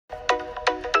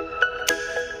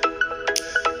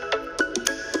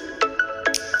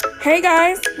Hey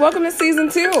guys, welcome to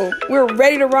season 2. We're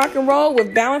ready to rock and roll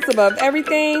with Balance Above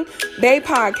Everything Bae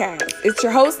Podcast. It's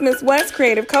your host, Miss West,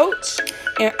 creative coach,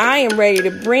 and I am ready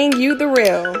to bring you the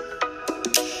real.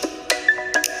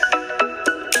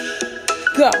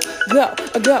 Go, go,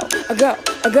 a go, a go,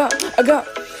 a go, a go.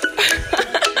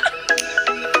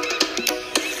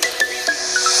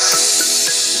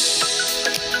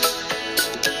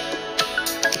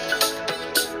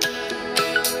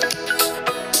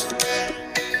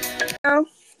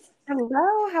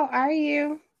 Hello, how are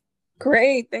you?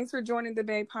 Great. Thanks for joining the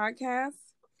Bae Podcast.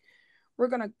 We're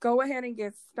going to go ahead and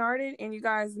get started. And you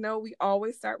guys know we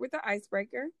always start with the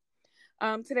icebreaker.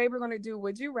 Today we're going to do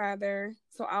Would You Rather.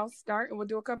 So I'll start and we'll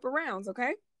do a couple rounds,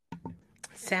 okay?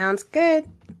 Sounds good.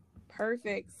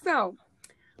 Perfect. So,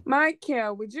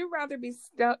 Michael, would you rather be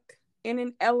stuck in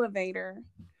an elevator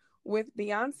with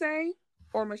Beyonce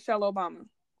or Michelle Obama?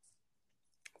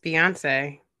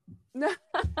 Beyonce.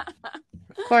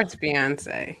 Of course,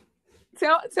 Beyonce.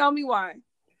 Tell me why.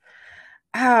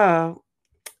 Oh,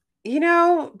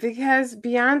 because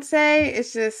Beyonce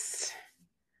is just,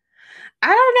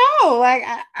 I don't know. Like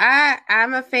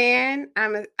I'm a fan.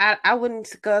 I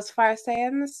wouldn't go as far as say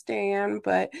I'm a stan,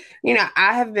 but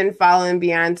I have been following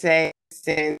Beyonce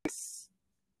since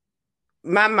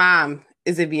my mom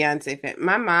is a Beyonce fan.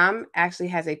 My mom actually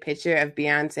has a picture of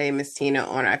Beyonce and Miss Tina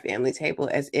on our family table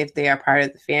as if they are part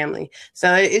of the family.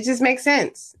 So it just makes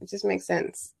sense. It just makes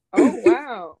sense. Oh,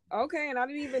 wow. Okay. And I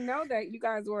didn't even know that you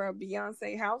guys were a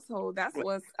Beyonce household. That's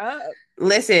what's up.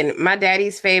 Listen, my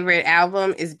daddy's favorite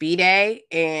album is B-Day,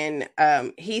 and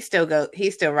he still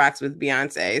rocks with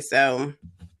Beyonce. So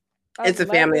it's a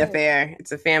family affair.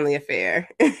 It's a family affair.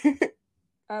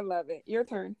 I love it. Your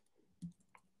turn.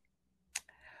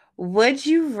 Would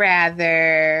you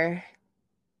rather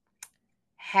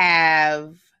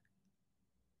have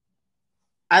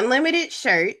unlimited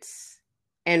shirts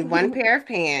and one pair of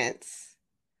pants,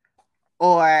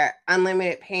 or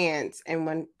unlimited pants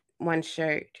and one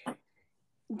shirt?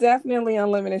 Definitely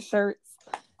unlimited shirts,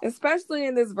 especially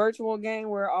in this virtual game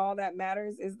where all that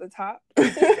matters is the top.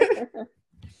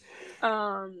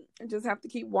 Just have to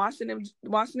keep washing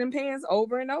them pants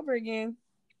over and over again.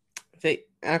 Okay.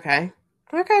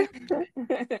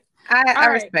 I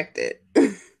respect it.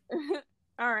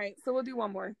 All right, so we'll do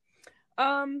one more.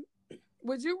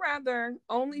 Would you rather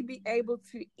only be able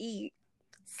to eat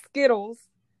Skittles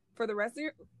for the rest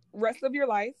of your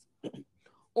life,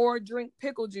 or drink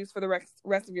pickle juice for the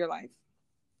rest of your life?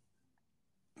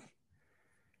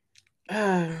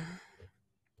 I'm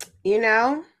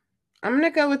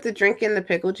gonna go with the drinking the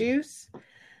pickle juice,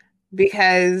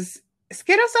 because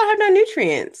Skittles don't have no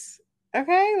nutrients.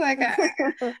 Okay, like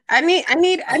I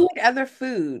need other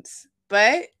foods,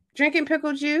 but drinking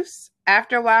pickle juice,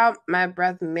 after a while, my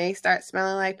breath may start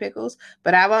smelling like pickles,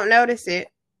 but I won't notice it.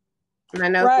 My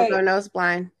nose will go nose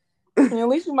blind. At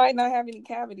least you might not have any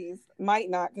cavities. Might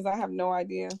not, because I have no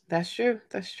idea. That's true.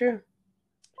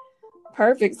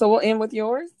 Perfect. So we'll end with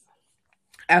yours.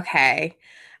 Okay.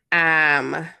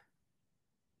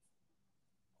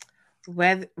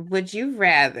 Would you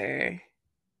rather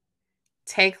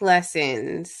take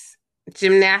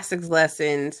gymnastics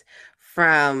lessons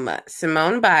from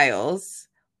Simone Biles,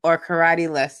 or karate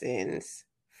lessons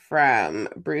from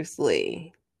Bruce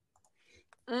Lee?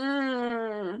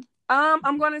 I'm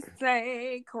going to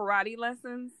say karate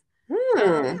lessons.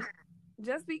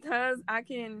 Just because I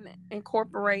can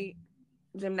incorporate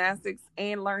gymnastics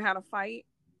and learn how to fight.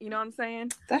 You know what I'm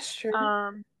saying? That's true.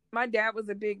 My dad was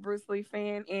a big Bruce Lee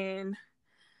fan, and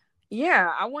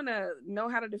yeah, I want to know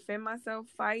how to defend myself,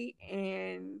 fight,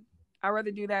 and I'd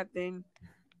rather do that than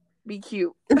be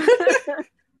cute.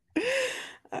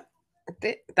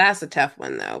 That's a tough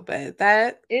one, though, but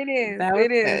that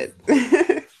is.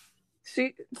 Good.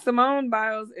 Simone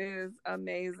Biles is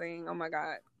amazing. Oh my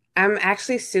God. I'm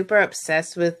actually super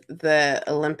obsessed with the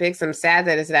Olympics. I'm sad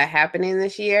that it's not happening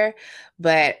this year,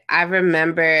 but I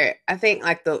remember, I think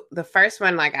like the first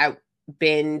one like I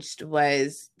binged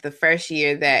was the first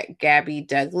year that Gabby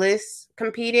Douglas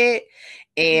competed.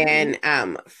 And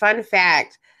fun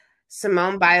fact,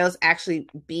 Simone Biles actually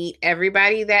beat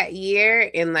everybody that year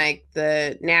in like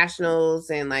the nationals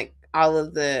and like all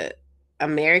of the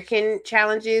American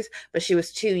challenges, but she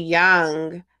was too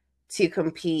young to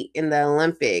compete in the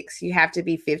Olympics. You have to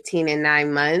be 15 and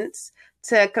 9 months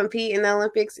to compete in the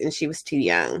Olympics, and she was too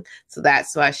young. So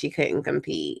that's why she couldn't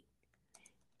compete.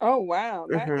 Oh, wow.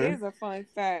 That is a fun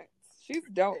fact. She's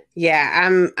dope. Yeah,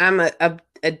 I'm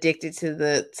addicted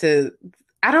to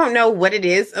I don't know what it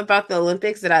is about the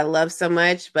Olympics that I love so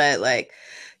much, but like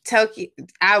Tokyo,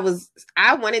 I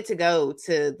wanted to go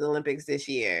to the Olympics this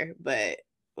year, but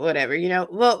whatever,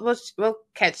 we'll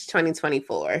catch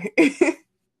 2024.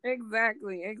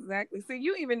 Exactly. See,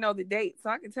 you even know the date,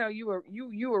 so I can tell you a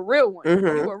real one. Mm-hmm.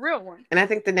 You a real one. And I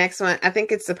think the next one, I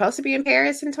think it's supposed to be in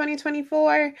Paris in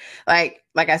 2024. Like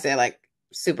I said, like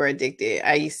super addicted.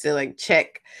 I used to like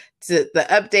check to the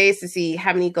updates to see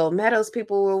how many gold medals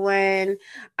people will win.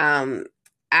 Um,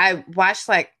 I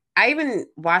even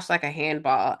watched like a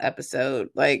handball episode,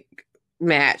 like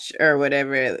match or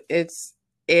whatever. It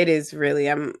is really,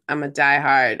 I'm a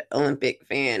diehard Olympic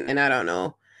fan, and I don't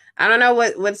know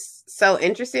what's so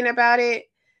interesting about it,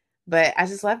 but I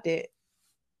just loved it.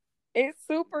 It's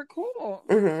super cool.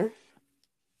 Mm-hmm.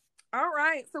 All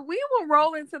right, so we will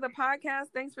roll into the podcast.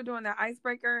 Thanks for doing that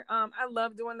icebreaker. I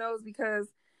love doing those because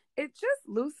it just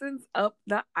loosens up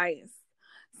the ice.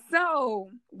 So,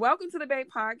 welcome to the Bay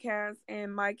Podcast,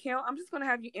 and Michael, I'm just going to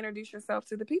have you introduce yourself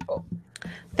to the people.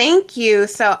 Thank you.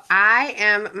 So I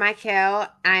am Michael.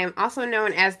 I am also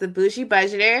known as the Bougie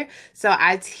Budgeter. So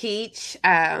I teach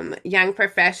young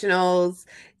professionals,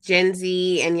 Gen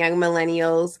Z, and young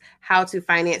millennials how to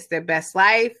finance their best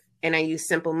life. And I use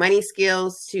simple money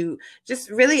skills to just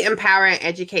really empower and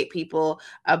educate people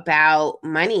about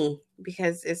money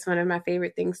because it's one of my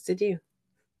favorite things to do.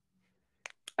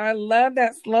 I love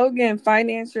that slogan,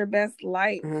 finance your best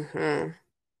life. Mm-hmm.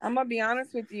 I'm going to be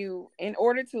honest with you. In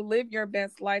order to live your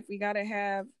best life, we got to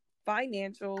have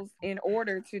financials in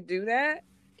order to do that.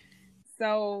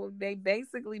 So they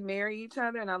basically marry each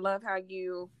other. And I love how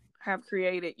you're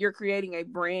creating a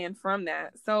brand from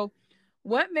that. So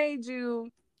what made you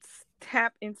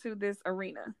tap into this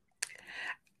arena?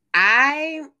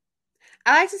 I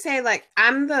like to say, like,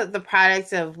 I'm the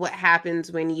product of what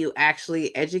happens when you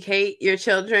actually educate your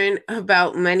children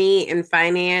about money and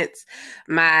finance.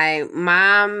 My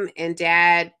mom and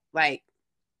dad, like,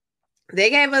 they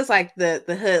gave us like the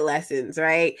hood lessons,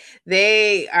 right?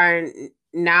 They are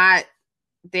not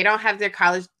they don't have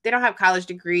college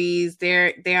degrees.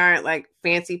 They aren't like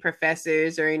fancy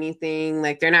professors or anything.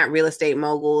 Like, they're not real estate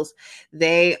moguls.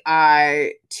 They are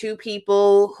two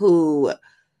people who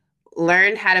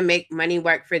learned how to make money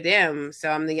work for them. So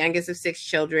I'm the youngest of 6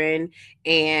 children,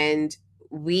 and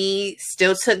we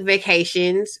still took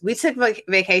vacations. We took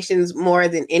vacations more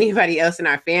than anybody else in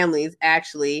our families,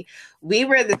 actually. We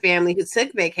were the family who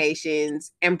took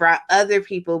vacations and brought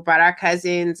our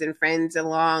cousins and friends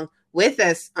along with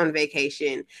us on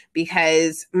vacation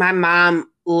because my mom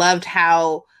loved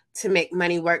how to make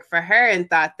money work for her and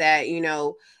thought that,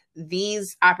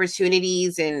 these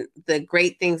opportunities and the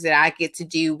great things that I get to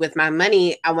do with my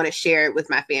money, I want to share it with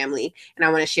my family and I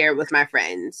want to share it with my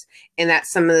friends. And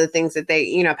that's some of the things that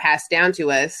they, pass down to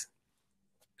us.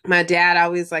 My dad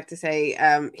always liked to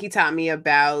say, he taught me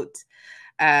about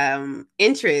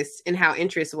interest and how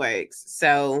interest works.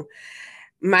 So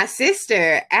my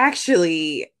sister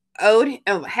actually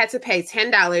had to pay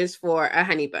 $10 for a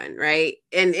honey bun, right?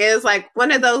 And it was like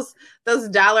one of those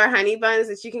dollar honey buns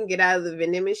that you can get out of the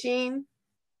vending machine.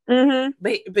 Mm-hmm.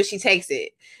 But she takes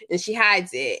it and she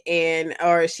hides it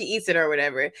or she eats it or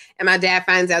whatever. And my dad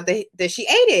finds out that she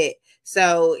ate it.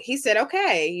 So he said,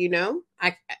 okay, I'm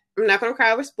not going to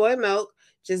cry over spoiled milk.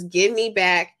 Just give me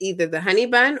back either the honey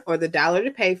bun or the $1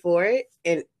 to pay for it.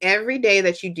 And every day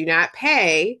that you do not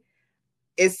pay,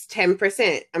 it's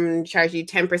 10%. I'm going to charge you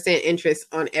 10% interest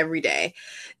on every day.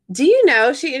 Do you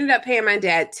know she ended up paying my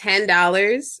dad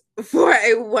 $10 for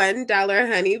a $1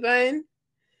 honey bun?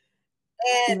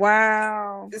 And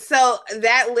wow. So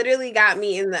that literally got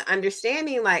me in the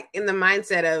understanding, like in the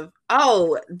mindset of,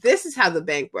 oh, this is how the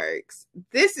bank works.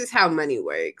 This is how money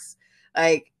works.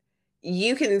 Like,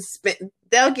 you can spend,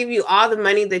 they'll give you all the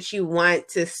money that you want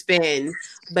to spend,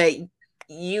 but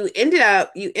you end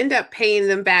up paying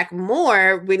them back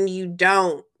more when you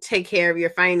don't take care of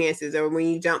your finances or when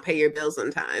you don't pay your bills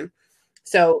on time.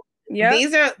 So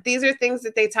these are things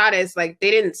that they taught us. Like,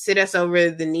 they didn't sit us over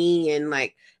the knee and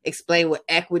like explain what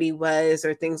equity was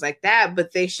or things like that,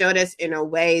 but they showed us in a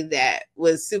way that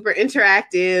was super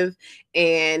interactive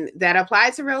and that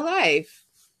applied to real life.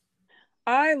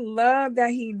 I love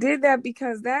that he did that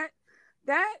because that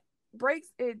breaks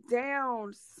it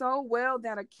down so well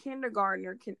that a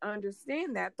kindergartner can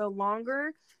understand that the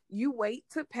longer you wait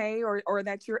to pay or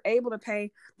that you're able to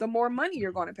pay, the more money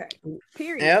you're going to pay.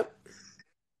 Period. Yep.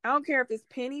 I don't care if it's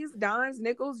pennies, dimes,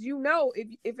 nickels.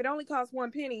 If it only costs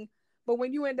 1 penny, but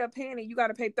when you end up paying it, you got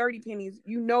to pay 30 pennies.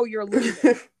 You're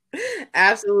losing.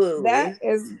 Absolutely. That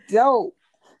is dope.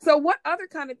 So what other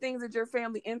kind of things did your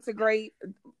family integrate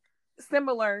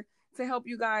similar to help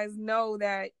you guys know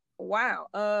that, wow,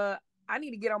 I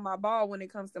need to get on my ball when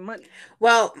it comes to money.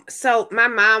 Well, so my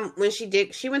mom, when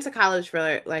she went to college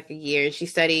for like a year and she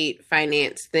studied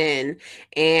finance then,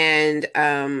 and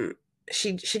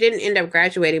she didn't end up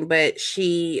graduating, but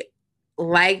she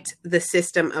liked the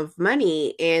system of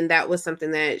money, and that was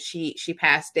something that she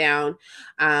passed down.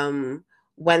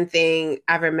 One thing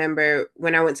I remember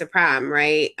when I went to prom,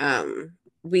 right?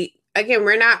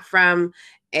 We're not from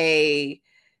a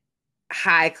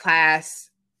high class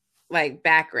like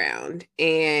background,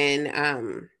 and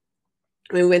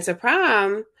when we went to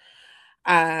prom,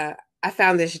 I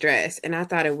found this dress and I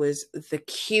thought it was the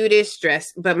cutest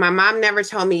dress. But my mom never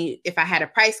told me if I had a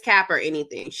price cap or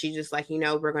anything. She just like,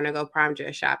 we're going to go prom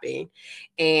dress shopping.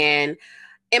 And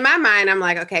in my mind, I'm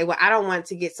like, okay, well, I don't want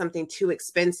to get something too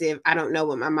expensive. I don't know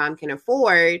what my mom can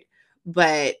afford.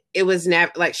 But it was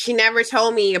never like, she never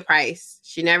told me a price.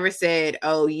 She never said,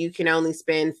 oh, you can only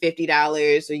spend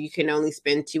 $50 or you can only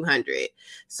spend $200.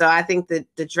 So I think the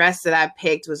dress that I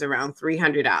picked was around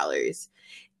 $300.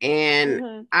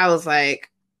 And I was like,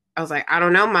 I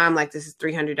don't know, Mom, like this is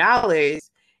 $300.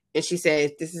 And she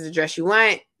said, this is the dress you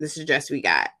want. This is the dress we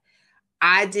got.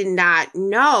 I did not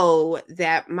know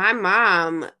that my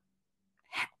mom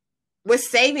was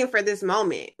saving for this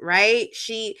moment, right?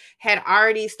 She had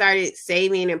already started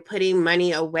saving and putting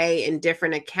money away in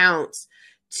different accounts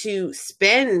to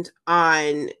spend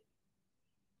on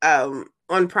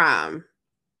prom.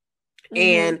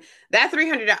 And that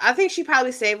 $300, I think she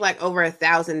probably saved like over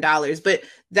 $1,000. But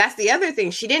that's the other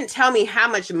thing. She didn't tell me how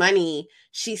much money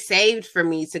she saved for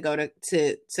me to go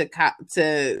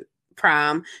to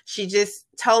prom. She just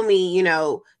told me,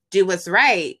 do what's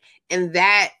right. And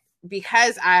that,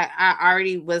 because I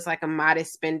already was like a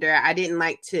modest spender, I didn't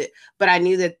like to, but I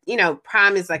knew that,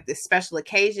 prom is like this special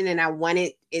occasion and I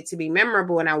wanted it to be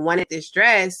memorable and I wanted this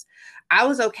dress. I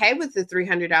was okay with the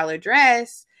 $300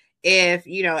 dress. If,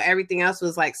 everything else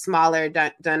was like smaller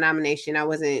denomination, I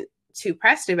wasn't too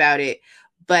pressed about it.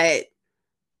 But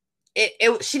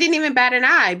she didn't even bat an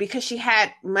eye because she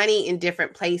had money in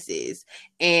different places.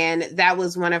 And that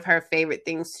was one of her favorite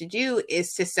things to do,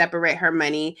 is to separate her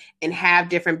money and have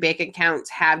different bank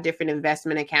accounts, have different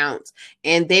investment accounts.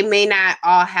 And they may not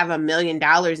all have $1 million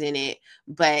in it,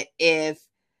 but if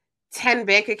 10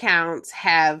 bank accounts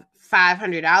have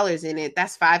 $500 in it,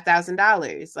 that's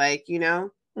 $5,000. Like,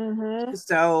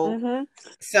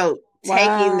 So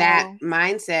taking that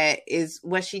mindset is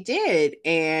what she did.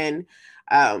 And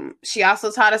she also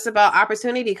taught us about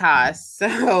opportunity costs.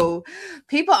 So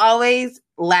people always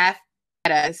laugh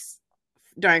at us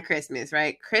during Christmas,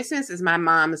 right? Christmas is my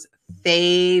mom's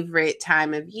favorite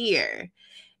time of year.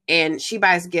 And she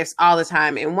buys gifts all the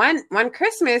time. And one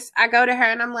Christmas, I go to her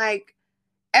and I'm like,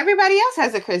 everybody else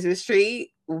has a Christmas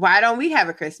tree. Why don't we have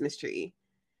a Christmas tree?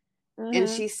 And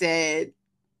she said,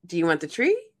 do you want the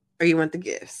tree or you want the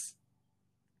gifts?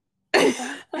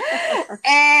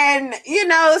 And,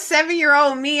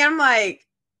 7-year-old me, I'm like,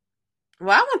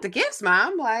 well, I want the gifts,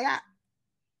 Mom. Like,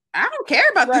 I don't care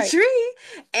about the tree.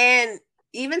 And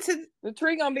even to the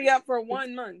tree gonna be up for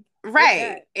 1 month.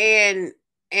 Right. And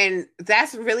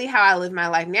that's really how I live my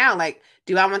life now. Like,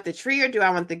 do I want the tree or do I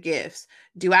want the gifts?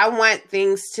 Do I want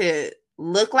things to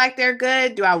look like they're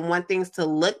good? Do I want things to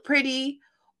look pretty?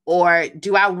 Or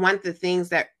do I want the things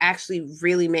that actually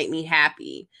really make me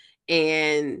happy?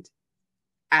 And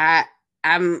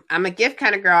I'm a gift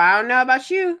kind of girl. I don't know about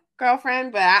you,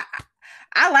 girlfriend, but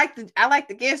I like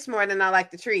the gifts more than I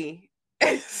like the tree.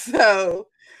 So,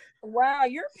 wow,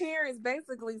 your parents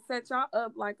basically set y'all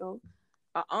up like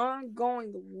a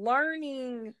ongoing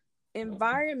learning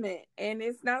environment, and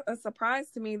it's not a surprise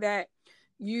to me that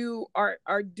you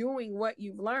are doing what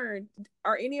you've learned.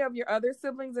 Are any of your other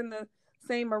siblings in the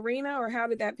same arena, or how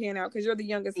did that pan out? Because you're the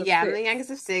youngest of 6. I'm the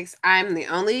youngest of 6. I'm the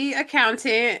only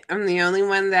accountant. I'm the only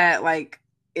one that like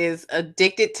is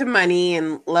addicted to money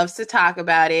and loves to talk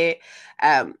about it.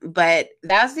 But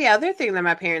that's the other thing that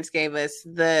my parents gave us,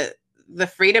 the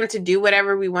freedom to do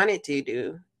whatever we wanted to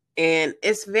do. And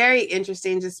it's very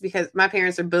interesting just because my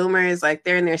parents are boomers, like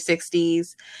they're in their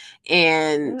 60s,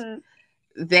 and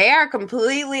they are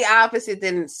completely opposite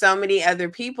than so many other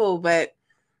people, but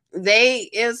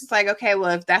it's like, okay, well,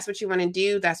 if that's what you want to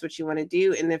do, that's what you want to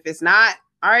do. And if it's not,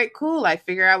 all right, cool. Like,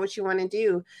 figure out what you want to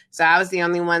do. So I was the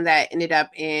only one that ended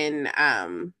up in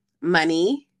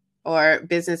money or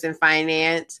business and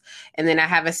finance. And then I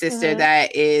have a sister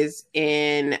that is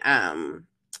in,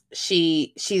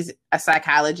 she's a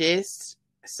psychologist.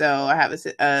 So I have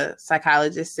a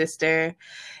psychologist sister,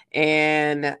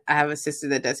 and I have a sister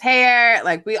that does hair.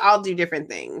 Like, we all do different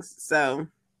things. So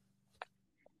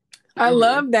I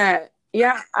love that.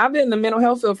 Yeah, I've been in the mental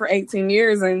health field for 18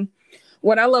 years, and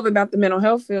What I love about the mental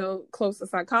health field close to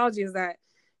psychology is that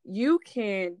you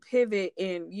can pivot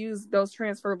and use those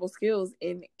transferable skills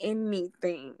in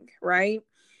anything, right?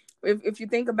 If you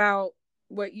think about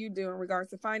what you do in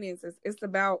regards to finances, it's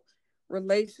about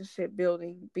relationship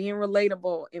building, being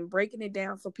relatable, and breaking it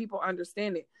down so people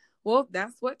understand it. Well,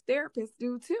 that's what therapists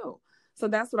do too. So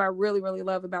that's what I really, really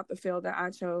love about the field that I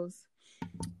chose.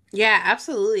 Yeah,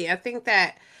 absolutely. I think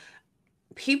that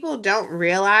people don't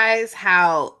realize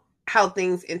how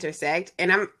things intersect.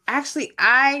 And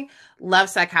I love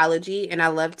psychology and I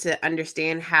love to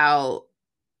understand how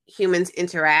humans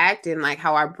interact and like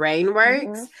how our brain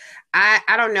works. I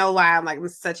don't know why I'm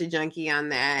such a junkie on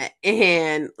that.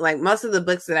 And like most of the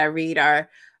books that I read are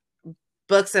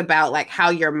books about like how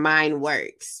your mind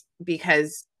works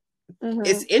because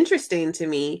it's interesting to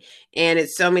me, and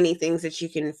it's so many things that you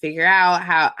can figure out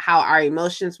how our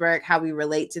emotions work, how we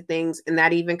relate to things, and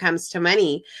that even comes to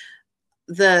money.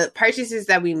 The purchases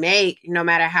that we make, no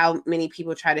matter how many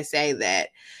people try to say that,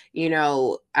 you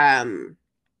know,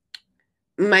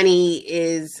 money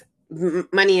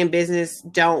and business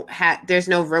don't have, there's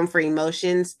no room for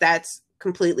emotions. That's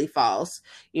completely false.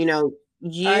 You know,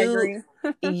 I agree.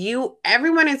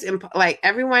 everyone is like,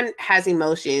 everyone has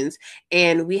emotions,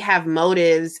 and we have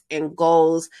motives and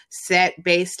goals set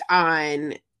based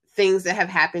on things that have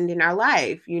happened in our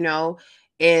life. You know,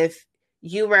 if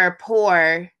you were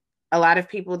poor, a lot of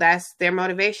people, that's their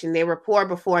motivation. They were poor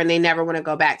before and they never want to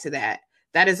go back to that.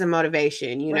 That is a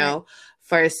motivation, you know.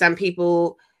 For some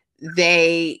people,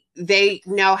 they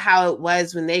know how it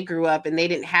was when they grew up and they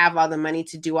didn't have all the money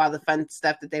to do all the fun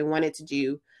stuff that they wanted to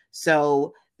do.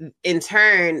 So in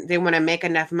turn, they want to make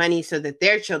enough money so that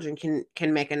their children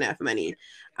can make enough money.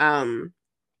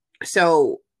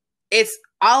 So it's,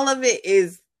 all of it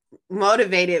is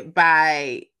motivated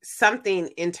by something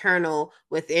internal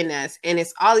within us, and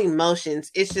it's all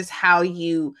emotions. It's just how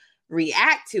you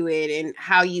react to it and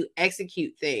how you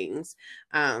execute things.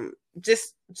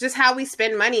 Just how we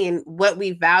spend money and what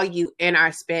we value in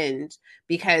our spend,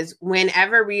 because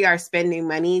whenever we are spending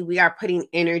money, we are putting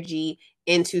energy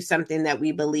into something that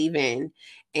we believe in.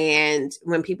 And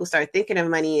when people start thinking of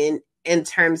money in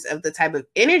terms of the type of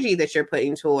energy that you're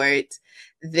putting towards,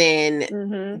 then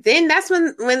that's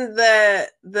when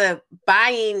the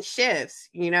buying shifts,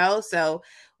 you know. So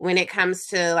when it comes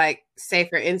to, like, say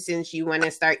for instance, you want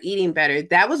to start eating better,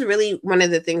 that was really one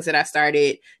of the things that I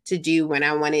started to do when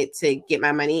I wanted to get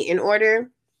my money in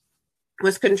order,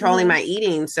 was controlling my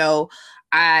eating. So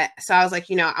I was like,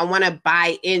 you know, I want to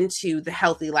buy into the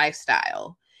healthy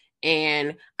lifestyle,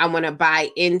 and I want to buy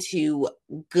into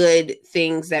good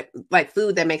things, that like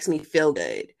food that makes me feel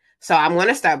good. So I'm going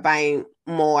to start buying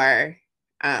more.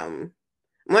 I'm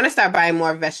going to start buying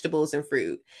more vegetables and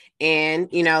fruit. And,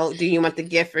 you know, do you want the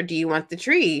gift or do you want the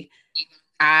tree?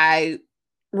 I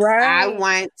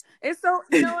want. It's so,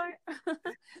 you know what?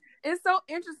 It's so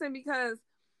interesting because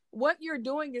what you're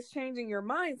doing is changing your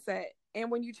mindset. And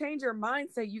when you change your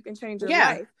mindset, you can change your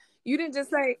life. You didn't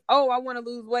just say, oh, I want to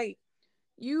lose weight.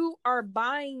 You are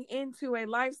buying into a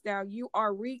lifestyle. You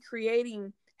are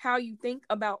recreating how you think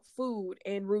about food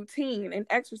and routine and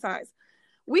exercise.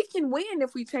 We can win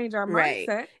if we change our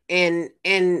mindset. And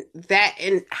that,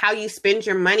 and how you spend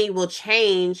your money will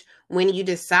change when you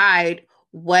decide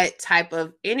what type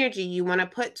of energy you want to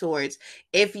put towards.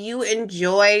 If you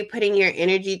enjoy putting your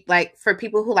energy, like for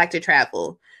people who like to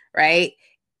travel, right?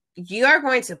 You are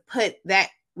going to put that,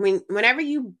 whenever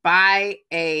you buy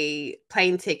a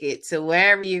plane ticket to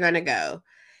wherever you're going to go,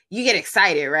 you get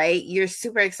excited, right? You're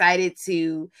super excited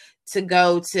to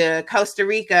go to Costa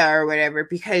Rica or whatever,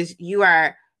 because you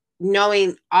are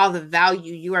knowing all the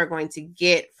value you are going to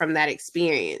get from that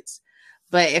experience.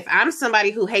 But if I'm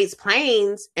somebody who hates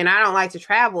planes and I don't like to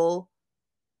travel,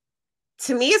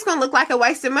 to me, it's going to look like a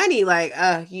waste of money. Like,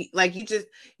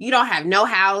 you don't have no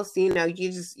house, you know,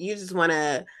 you just want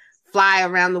to fly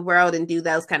around the world and do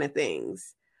those kind of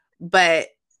things. But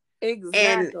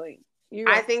exactly.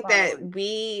 I think that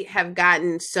we have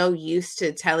gotten so used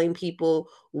to telling people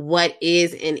what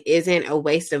is and isn't a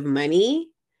waste of money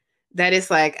that it's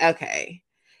like, okay,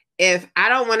 if I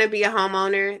don't want to be a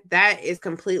homeowner, that is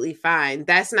completely fine.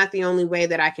 That's not the only way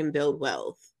that I can build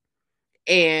wealth.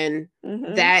 And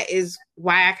that is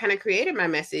why I kind of created my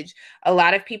message. A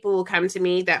lot of people will come to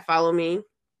me that follow me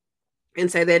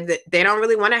and say that they don't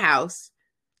really want a house.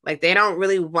 Like, they don't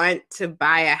really want to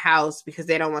buy a house because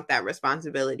they don't want that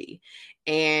responsibility.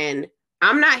 And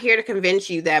I'm not here to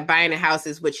convince you that buying a house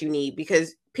is what you need,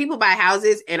 because people buy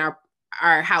houses and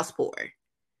are house poor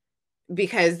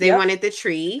because they wanted the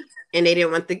tree and they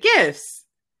didn't want the gifts.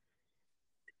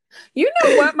 You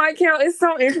know what, Michael? It's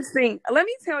so interesting. Let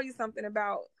me tell you something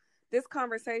about this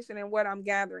conversation and what I'm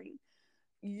gathering,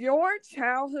 your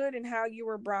childhood and how you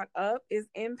were brought up is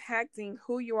impacting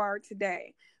who you are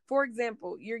today. For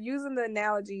example, you're using the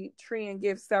analogy tree and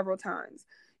give several times.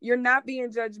 You're not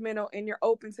being judgmental and you're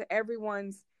open to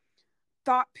everyone's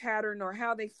thought pattern or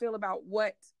how they feel about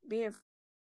what being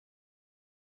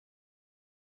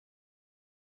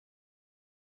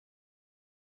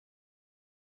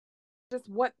just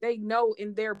what they know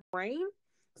in their brain.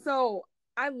 So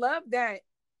I love that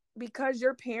because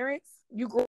your parents, you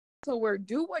grow up to where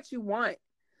do what you want.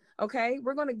 Okay.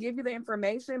 We're going to give you the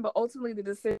information, but ultimately the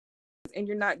decision and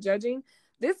you're not judging.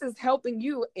 This is helping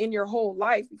you in your whole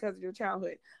life because of your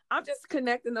childhood. I'm just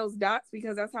connecting those dots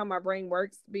because that's how my brain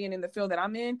works, being in the field that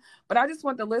I'm in. But I just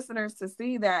want the listeners to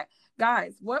see that,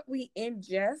 guys, what we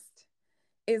ingest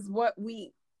is what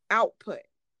we output.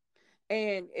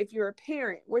 And if you're a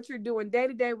parent, what you're doing day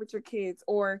to day with your kids,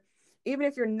 or even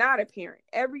if you're not a parent,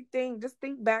 everything, just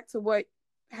think back to what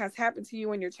has happened to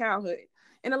you in your childhood.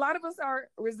 And a lot of us are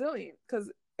resilient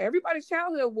because everybody's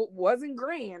childhood wasn't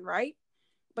grand, right?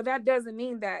 But that doesn't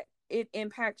mean that it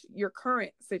impacts your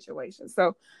current situation.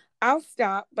 So I'll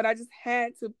stop, but I just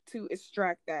had to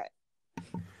extract that.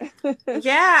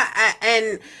 Yeah,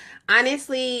 and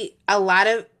honestly, a lot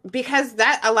of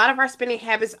our spending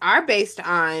habits are based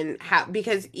on how,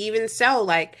 because even so,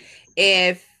 like,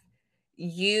 if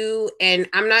you, and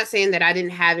I'm not saying that I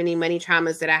didn't have any money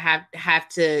traumas that I have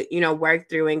to, work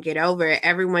through and get over.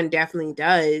 Everyone definitely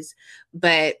does.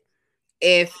 But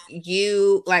if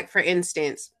you, like, for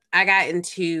instance, I got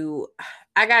into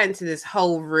this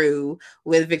whole rue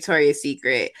with Victoria's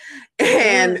Secret,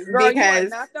 and Girl, because you are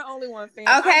not the only one, fam.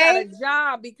 Okay, I got a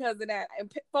job because of that,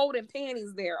 and folding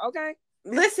panties there. Okay,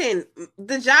 listen,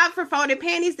 the job for folding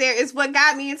panties there is what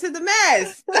got me into the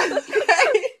mess.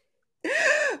 Okay?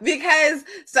 Because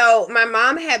so my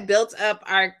mom had built up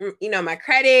my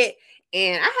credit,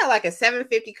 and I had like a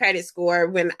 750 credit score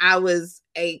when I was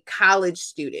a college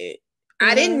student.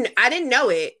 I didn't know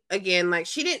it. Again, like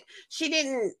she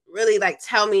didn't really like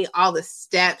tell me all the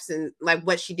steps and like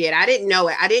what she did. I didn't know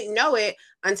it. I didn't know it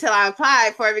until I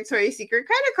applied for a Victoria's Secret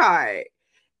credit card.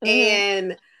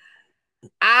 And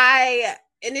I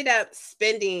ended up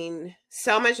spending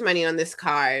so much money on this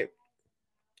card.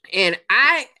 And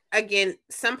again,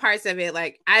 some parts of it,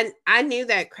 like I knew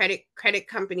that credit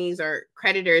companies or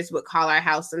creditors would call our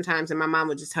house sometimes, and my mom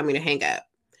would just tell me to hang up.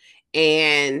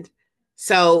 And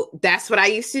so that's what I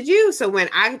used to do. So when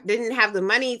I didn't have the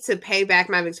money to pay back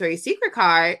my Victoria's Secret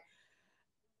card,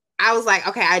 I was like,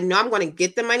 okay, I know I'm going to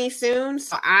get the money soon,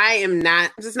 so I am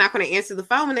just not going to answer the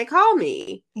phone when they call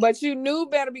me. But you knew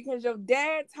better because your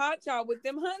dad taught y'all with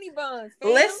them honey buns.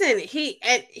 Fam. Listen,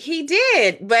 he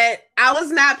did, but I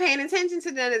was not paying attention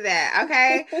to none of that.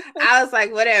 Okay, I was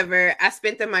like, whatever. I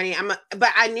spent the money. But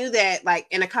I knew that like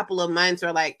in a couple of months,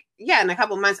 or like in a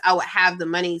couple of months, I would have the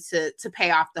money to pay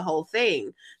off the whole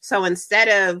thing. So instead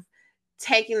of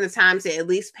taking the time to at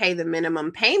least pay the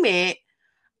minimum payment,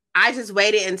 I just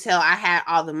waited until I had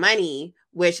all the money,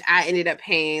 which I ended up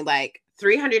paying like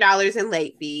 $300 in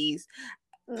late fees,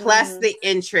 plus the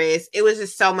interest. It was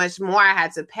just so much more I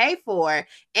had to pay for,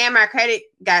 and my credit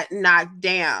got knocked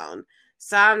down.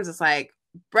 So I'm just like,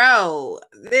 bro,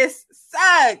 this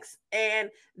sucks. And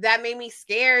that made me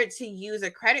scared to use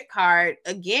a credit card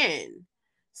again.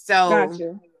 So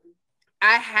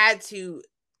I had to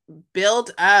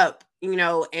build up,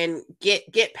 and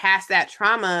get past that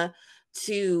trauma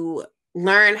to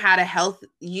learn how to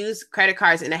use credit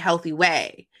cards in a healthy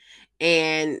way.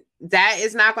 And that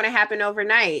is not going to happen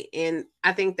overnight. And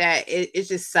I think that it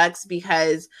just sucks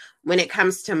because when it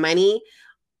comes to money,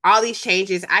 all these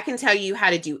changes, I can tell you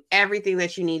how to do everything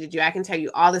that you need to do. I can tell you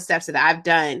all the steps that I've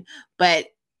done, but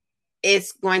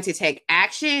it's going to take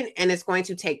action and it's going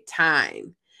to take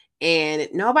time. And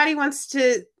everyone wants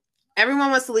to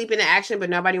leap into action, but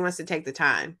nobody wants to take the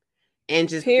time and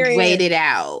just wait it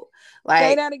out. Like,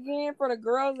 say that again for the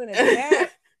girls in the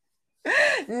chat.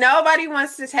 Nobody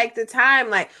wants to take the time.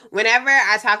 Like, whenever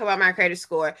I talk about my credit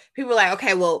score, people are like,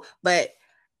 okay, well, but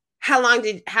how long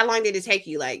did it take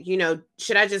you? Like,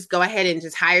 should I just go ahead and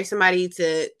just hire somebody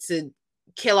to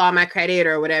kill all my credit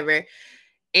or whatever?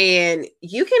 And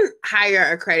you can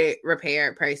hire a credit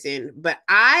repair person, but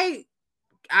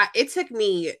it took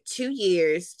me 2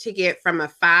 years to get from a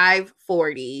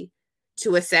 540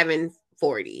 to a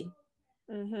 740.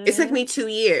 It took me 2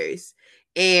 years,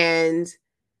 and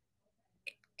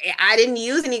I didn't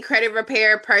use any credit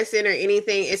repair person or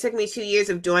anything. It took me 2 years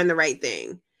of doing the right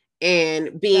thing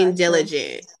and being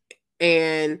diligent.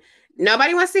 And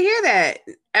nobody wants to hear that.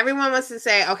 Everyone wants to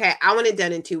say, okay, I want it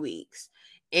done in 2 weeks.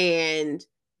 And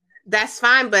that's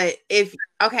fine. But if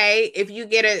you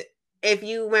get if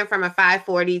you went from a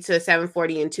 540 to a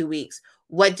 740 in 2 weeks,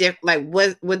 what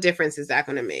difference is that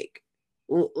going to make?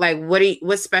 Like,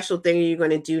 what special thing are you going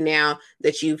to do now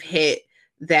that you've hit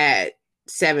that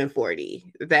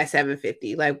 740, that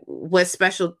 750? Like, what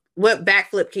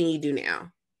backflip can you do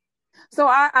now? So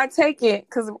I take it,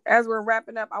 because as we're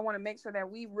wrapping up, I want to make sure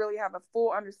that we really have a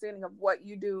full understanding of what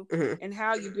you do and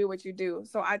how you do what you do.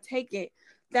 So I take it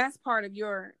that's part of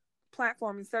your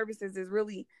platform and services, is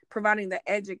really providing the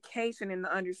education and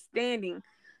the understanding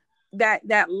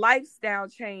that lifestyle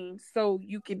change, so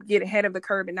you can get ahead of the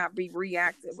curve and not be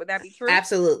reactive. Would that be true?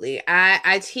 Absolutely.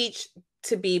 I teach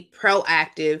to be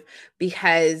proactive,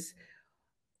 because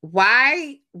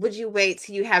why would you wait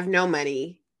till you have no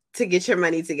money to get your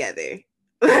money together?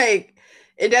 Like,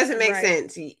 it doesn't make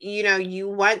sense. You know, you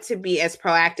want to be as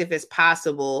proactive as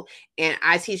possible. And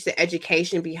I teach the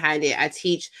education behind it. I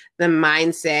teach the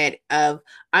mindset of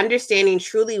understanding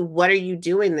truly, what are you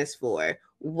doing this for?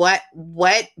 What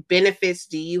benefits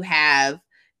do you have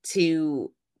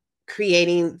to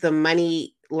creating the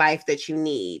money life that you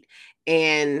need?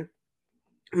 And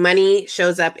money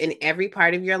shows up in every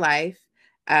part of your life.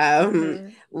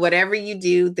 Whatever you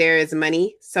do, there is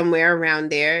money somewhere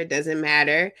around there. It doesn't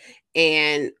matter.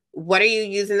 And what are you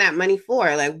using that money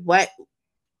for? Like, what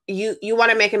you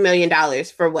want to make $1 million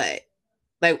for? What?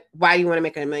 Like, why do you want to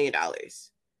make $1 million?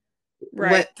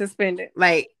 Right. To spend it.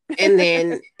 Like, and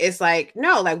then it's like,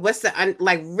 no, like, what's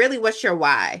really, what's your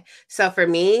why? So for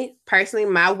me personally,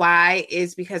 my why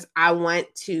is because I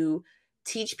want to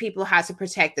teach people how to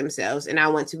protect themselves, and I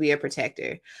want to be a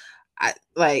protector.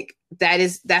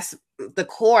 That's the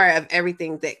core of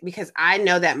everything, because I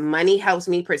know that money helps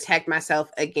me protect myself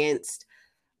against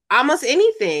almost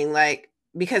anything. Like,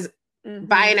 because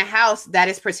buying a house, that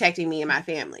is protecting me and my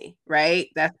family, right?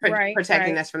 That's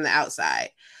protecting us from the outside.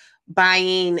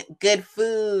 Buying good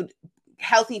food,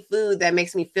 healthy food that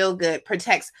makes me feel good,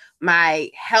 protects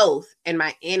my health and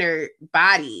my inner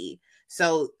body.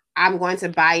 So I'm going to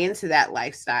buy into that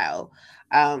lifestyle.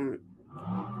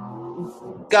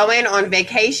 Going on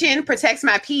vacation protects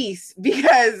my peace,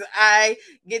 because I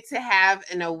get to have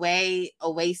an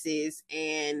oasis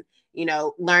and, you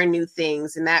know, learn new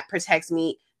things, and that protects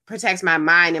my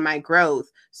mind and my growth.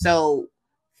 So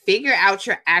figure out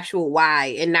your actual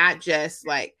why, and not just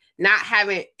like not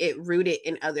having it rooted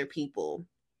in other people,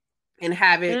 and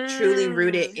have it truly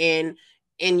rooted in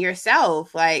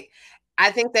yourself. Like,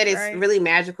 I think that it's really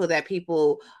magical that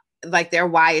people, like, their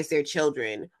why is their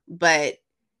children. But,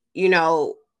 you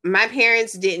know, my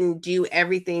parents didn't do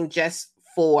everything just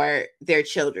for their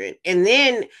children. And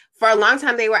then for a long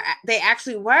time they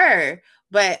actually were.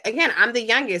 But again, I'm the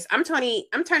youngest. I'm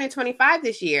turning 25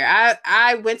 this year.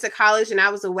 I went to college and I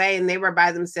was away, and they were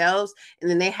by themselves. And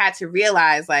then they had to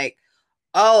realize, like,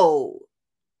 oh,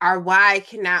 our why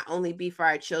cannot only be for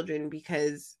our children,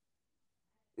 because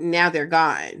now they're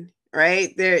gone,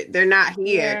 right? They're not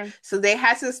here. Yeah. So they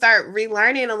had to start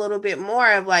relearning a little bit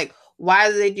more of, like, why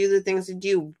do they do the things they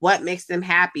do? What makes them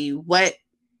happy? What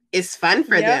is fun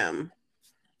for them?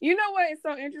 You know what is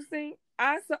so interesting?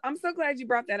 I'm so glad you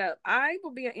brought that up. I will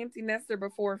be an empty nester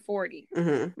before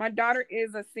 40. My daughter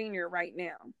is a senior right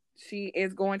now. She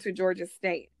is going to Georgia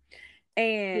State.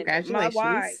 And my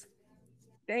why,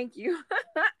 thank you.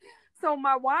 So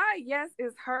my why, yes,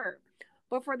 is her.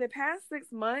 But for the past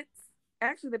 6 months,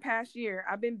 actually the past year,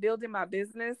 I've been building my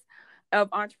business of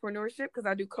entrepreneurship, because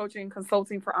I do coaching and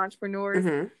consulting for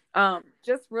entrepreneurs.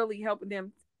 Just really helping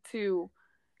them to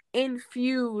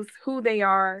infuse who they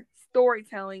are,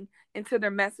 storytelling, into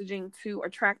their messaging to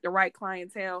attract the right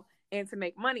clientele and to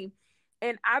make money.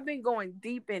 And I've been going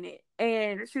deep in it.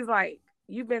 And she's like,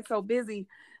 you've been so busy,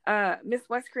 Miss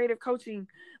West Creative Coaching.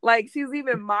 Like, she's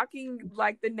even mocking,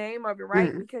 like, the name of it,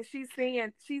 right? Because she's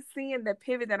seeing the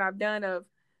pivot that I've done of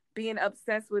being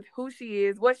obsessed with who she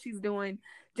is, what she's doing,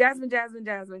 Jasmine,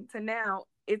 to now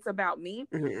it's about me.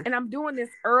 And I'm doing this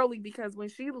early, because when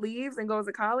she leaves and goes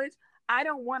to college, I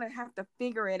don't want to have to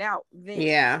figure it out then.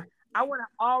 Yeah. I want to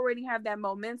already have that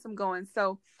momentum going.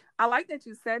 So I like that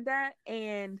you said that.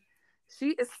 And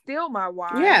she is still my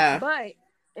why. Yeah. But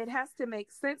it has to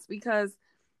make sense, because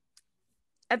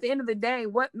at the end of the day,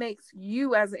 what makes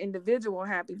you as an individual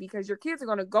happy? Because your kids are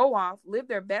going to go off, live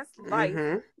their best life,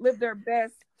 live their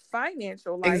best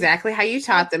financial life. Exactly how you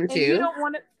taught them to. And you don't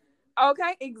want to.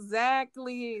 Okay,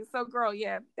 exactly. So, girl,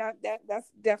 yeah, that's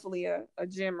definitely a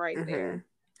gem right there.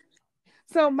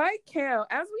 So, Michael,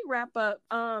 as we wrap up,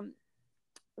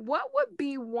 what would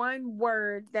be one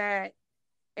word that,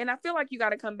 and I feel like you got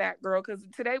to come back, girl, because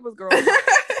today was girl.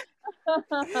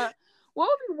 What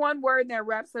would be one word that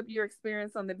wraps up your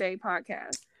experience on the Bay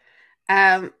podcast?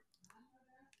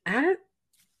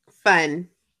 Fun.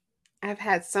 I've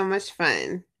had so much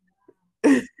fun.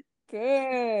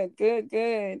 Good, good,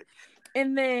 good.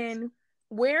 And then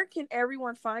where can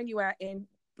everyone find you at? And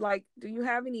like, do you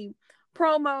have any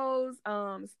promos,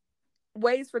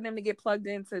 ways for them to get plugged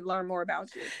in to learn more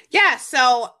about you? Yeah,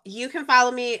 so you can follow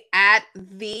me at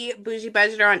the Bougie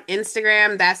Budgeter on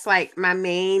Instagram. That's like my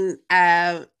main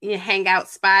hangout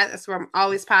spot. That's where I'm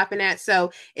always popping at.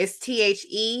 So it's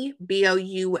TheBoujie,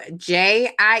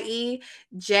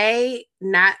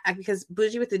 not because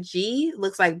bougie with a G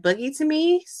looks like boogie to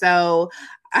me. So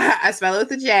I spell it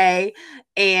with a J.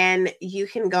 And you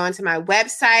can go into my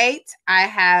website. I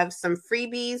have some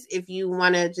freebies if you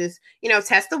want to just,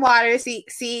 test the water, see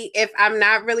if I'm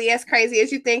not really as crazy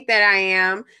as you think that I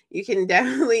am. You can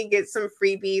definitely get some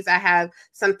freebies. I have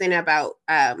something about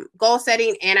goal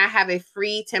setting, and I have a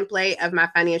free template of my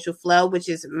financial flow, which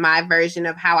is my version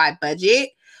of how I budget.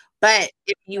 But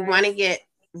if you want to get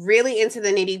really into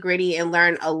the nitty-gritty and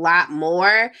learn a lot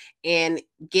more and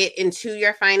get into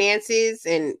your finances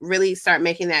and really start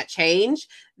making that change,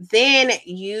 then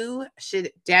you should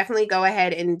definitely go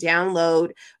ahead and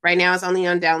download. Right now it's only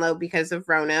on download because of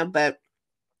Rona, but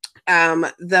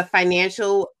the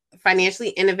financially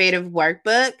innovative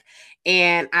workbook.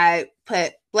 And I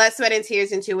put blood, sweat, and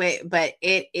tears into it, but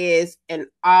it is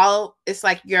it's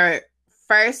like your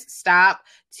first stop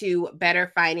to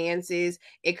better finances.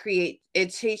 It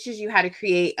teaches you how to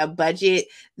create a budget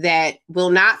that will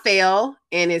not fail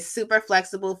and is super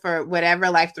flexible for whatever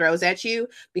life throws at you,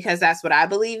 because that's what I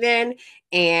believe in.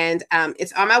 And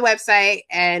it's on my website.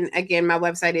 And again, my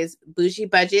website is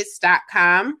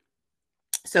bougiebudgets.com.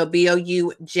 So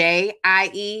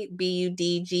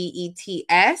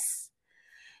BOUJIEBUDGETS.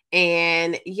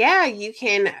 And yeah, you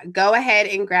can go ahead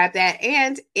and grab that.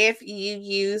 And if you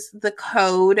use the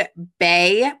code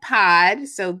BAEPOD,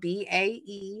 so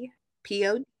BAEPOD,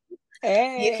 you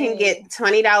can get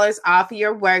 $20 off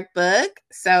your workbook.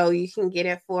 So you can get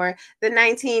it for the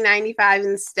 $19.95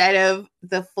 instead of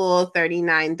the full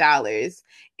 $39.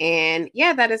 And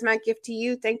yeah, that is my gift to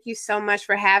you. Thank you so much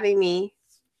for having me.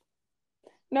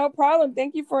 No problem.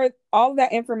 Thank you for all of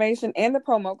that information and the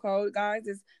promo code, guys.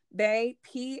 It's BAE,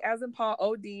 P as in Paul,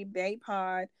 OD,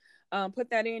 BAEPOD. Put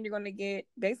that in. You're going to get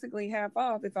basically half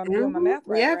off if I'm doing my math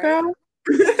right. Yeah, right? girl.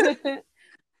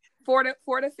 4 to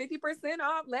 50%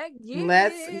 off.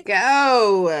 Let's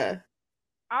go.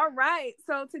 All right.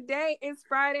 So today is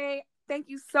Friday. Thank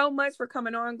you so much for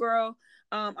coming on, girl.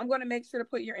 I'm going to make sure to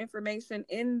put your information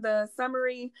in the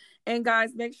summary. And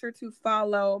guys, make sure to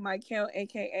follow Michael,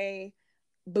 aka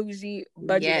Bougie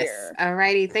Budgeter. Yes. All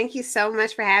righty. Thank you so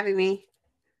much for having me.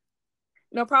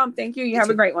 No problem. Thank you. You have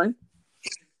a great one.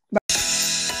 Bye.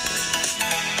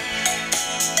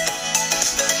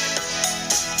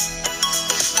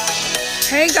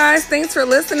 Hey guys, thanks for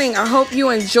listening. I hope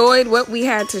you enjoyed what we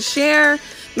had to share.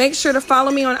 Make sure to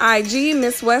follow me on IG,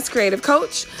 Miss West Creative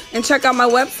Coach, and check out my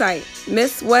website,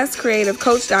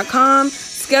 MissWestCreativeCoach.com.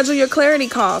 Schedule your clarity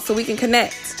call so we can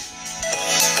connect.